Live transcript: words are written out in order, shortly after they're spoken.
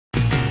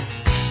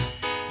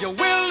You're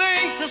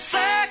willing to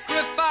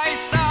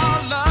sacrifice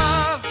our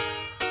love.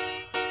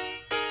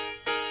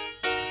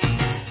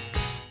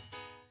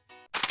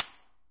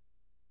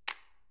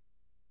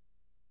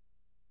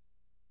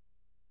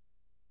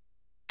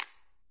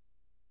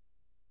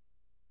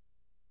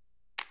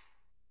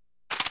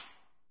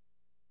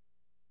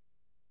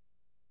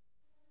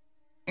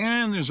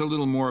 And there's a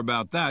little more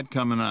about that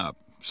coming up.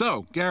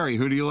 So, Gary,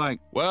 who do you like?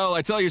 Well,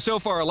 I tell you so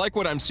far, I like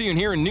what I'm seeing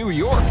here in New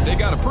York. They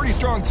got a pretty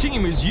strong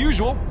team as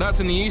usual.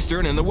 That's in the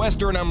Eastern, and the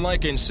Western I'm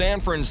liking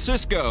San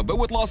Francisco, but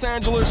with Los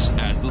Angeles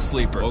as the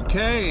sleeper.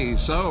 Okay,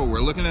 so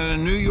we're looking at a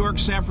New York,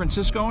 San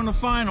Francisco in the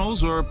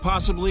finals, or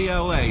possibly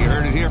LA. You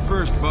heard it here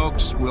first,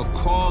 folks. We'll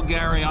call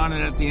Gary on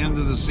it at the end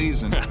of the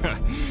season.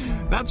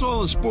 That's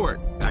all the sport.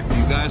 Back to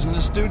you guys in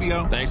the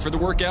studio. Thanks for the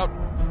workout.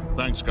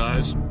 Thanks,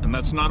 guys. And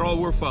that's not all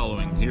we're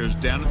following. Here's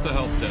Dan at the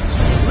help desk.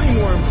 3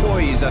 more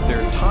employees at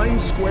their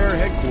Times Square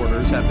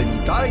headquarters have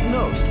been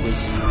diagnosed with...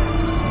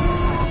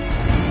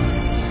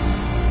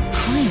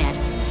 Hynet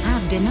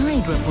have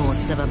denied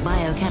reports of a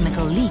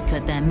biochemical leak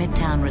at their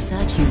Midtown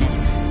research unit.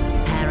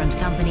 Parent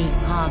company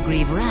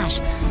Hargreave Rash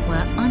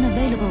were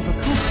unavailable for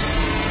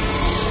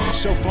comment.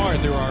 So far,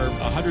 there are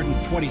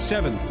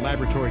 127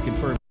 laboratory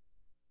confirmed.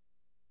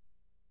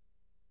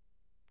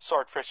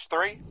 Swordfish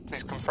 3,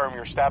 please confirm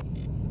your status.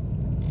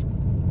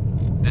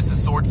 This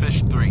is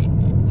Swordfish 3,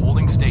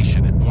 holding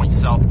station at point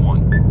south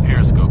 1,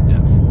 periscope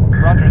depth.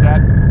 Roger that,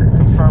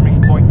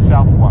 confirming point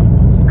south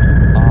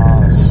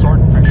 1.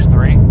 Swordfish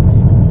 3,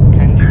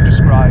 can you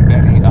describe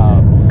any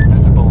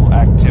visible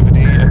activity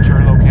at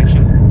your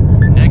location?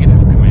 Negative,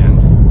 Command.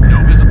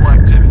 No visible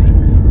activity.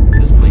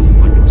 This place is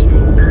like a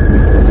tomb.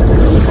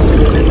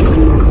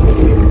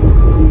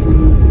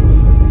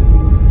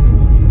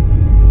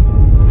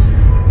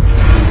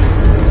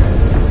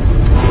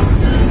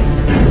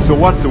 So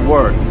what's the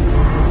word?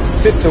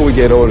 Sit till we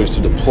get orders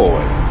to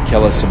deploy.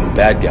 Kill us some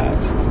bad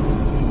guys.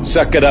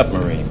 Suck it up,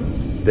 Marine.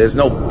 There's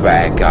no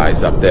bad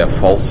guys up there,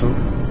 Folsom.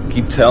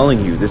 Keep telling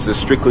you, this is a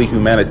strictly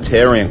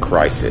humanitarian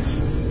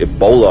crisis.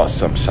 Ebola or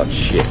some such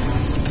shit.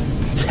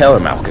 Tell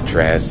him,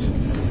 Alcatraz.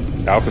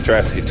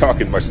 Alcatraz ain't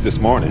talking much this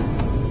morning.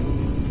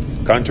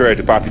 Contrary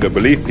to popular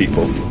belief,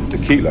 people,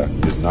 tequila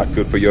is not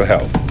good for your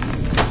health.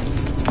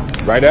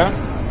 Right, Al?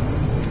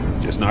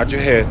 Just nod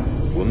your head.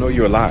 We'll know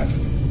you're alive.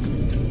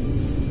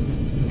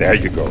 There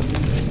you go.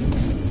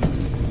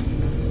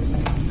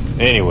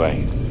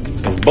 Anyway,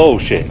 it's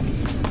bullshit.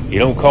 You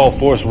don't call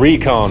Force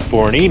Recon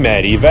for an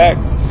EMAT evac.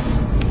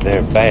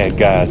 They're bad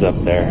guys up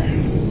there.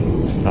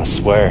 I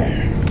swear.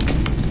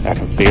 I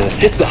can feel it.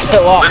 Get the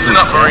hell off! Listen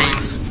up,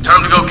 Marines.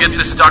 Time to go get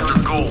this Dr.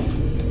 Gould.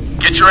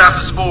 Get your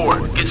asses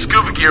forward. Get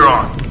scuba gear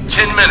on.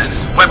 10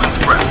 minutes. Weapons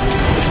prep.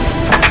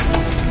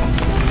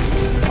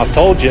 I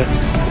told you.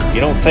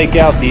 You don't take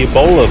out the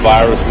Ebola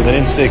virus with an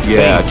M16.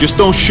 Yeah, just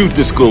don't shoot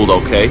this Gould,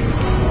 okay?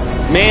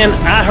 Man,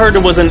 I heard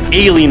there was an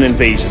alien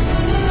invasion.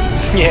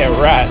 Yeah,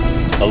 right.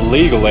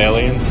 Illegal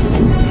aliens.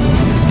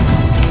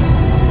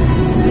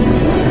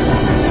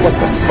 What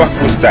the fuck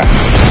was that?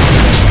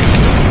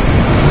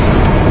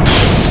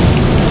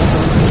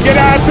 Get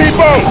out,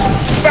 people!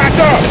 Back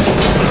up!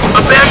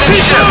 Abandon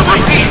ship!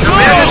 Repeat,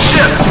 abandon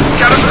ship!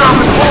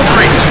 Catastrophic hull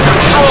breach!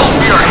 Control,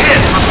 we are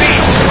hit! Repeat,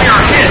 we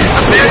are hit!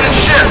 Abandon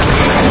ship!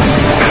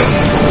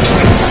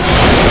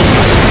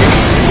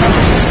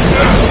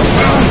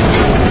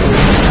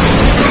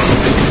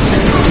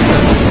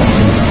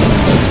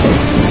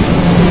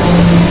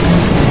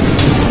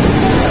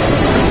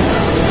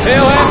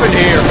 Hell happened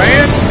here,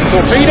 man?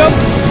 Torpedo?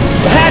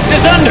 The hatch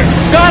is under!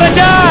 Gotta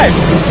dive!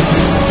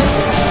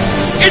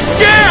 It's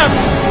jammed!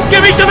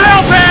 Give me some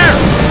help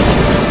here!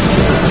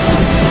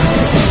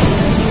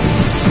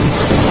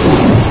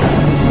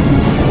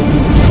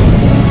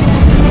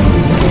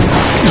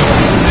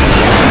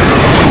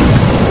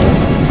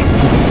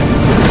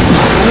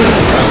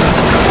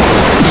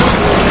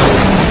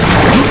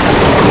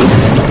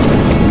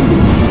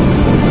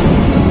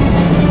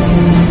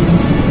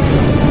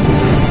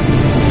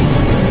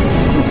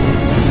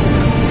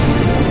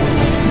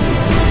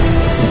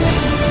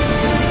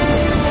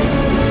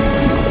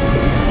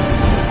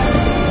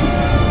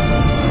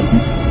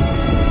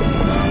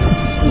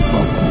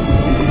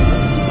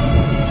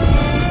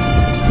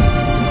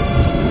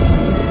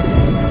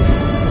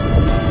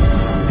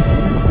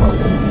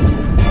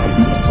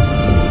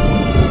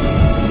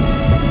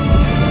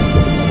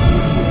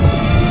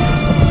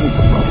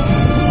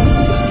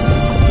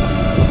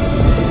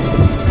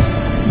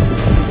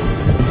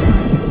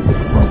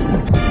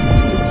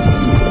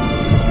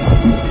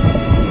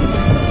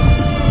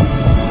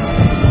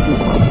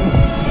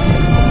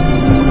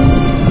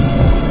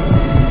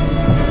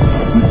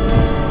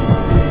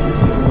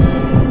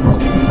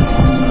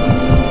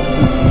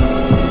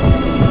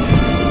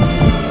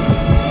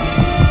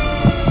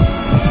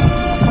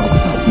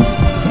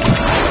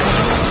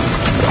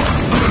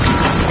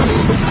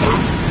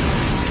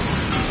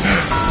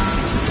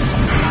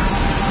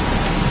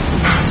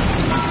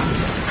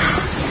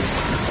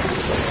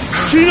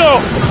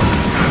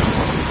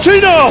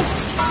 Chino!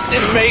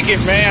 Didn't make it,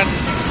 man.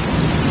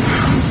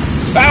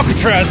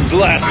 Alcatraz is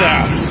last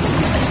out.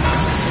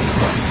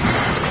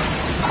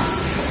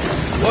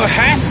 What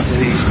happened to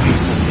these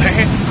people,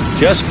 man?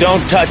 Just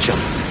don't touch them.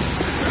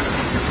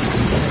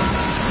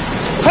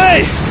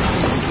 Hey!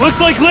 Looks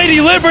like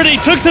Lady Liberty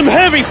took some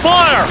heavy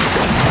fire!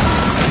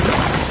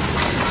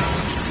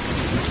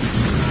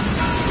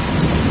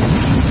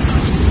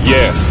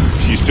 Yeah,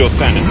 she's still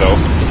standing though.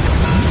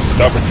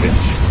 Stubborn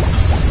bitch.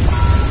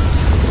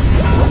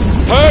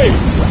 Hey!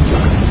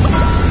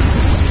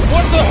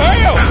 What the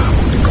hell?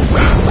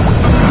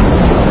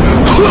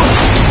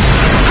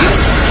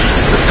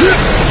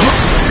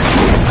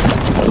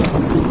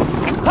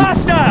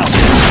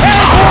 Hostile!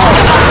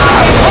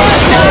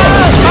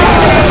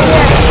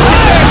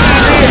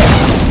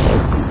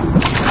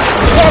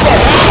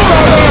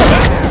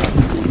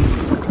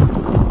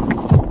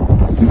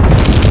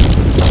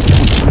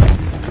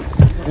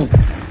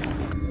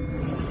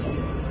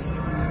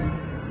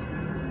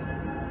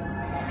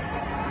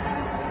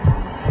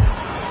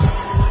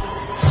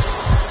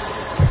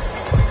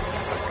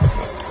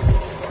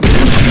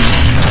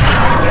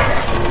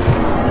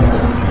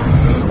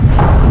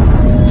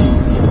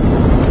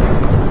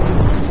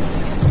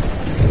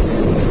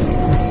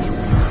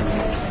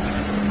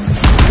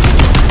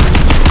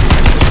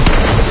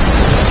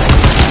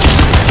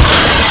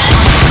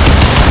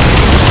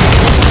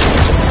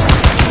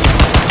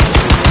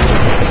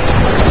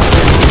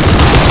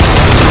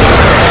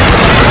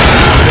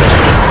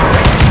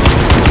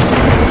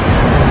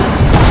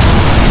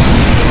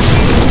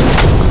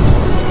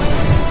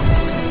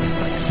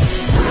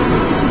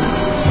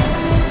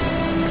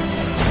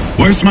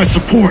 Where's my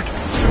support?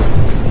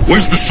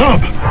 Where's the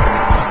sub?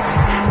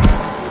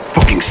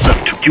 Fucking sub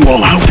took you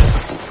all out?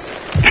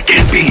 That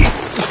can't be.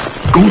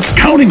 Gould's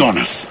counting on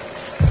us.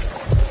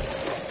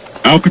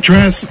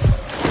 Alcatraz?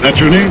 That's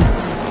your name?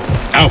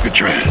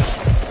 Alcatraz.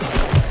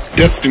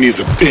 Destiny's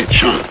a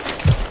bitch,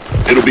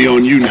 huh? It'll be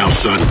on you now,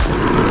 son.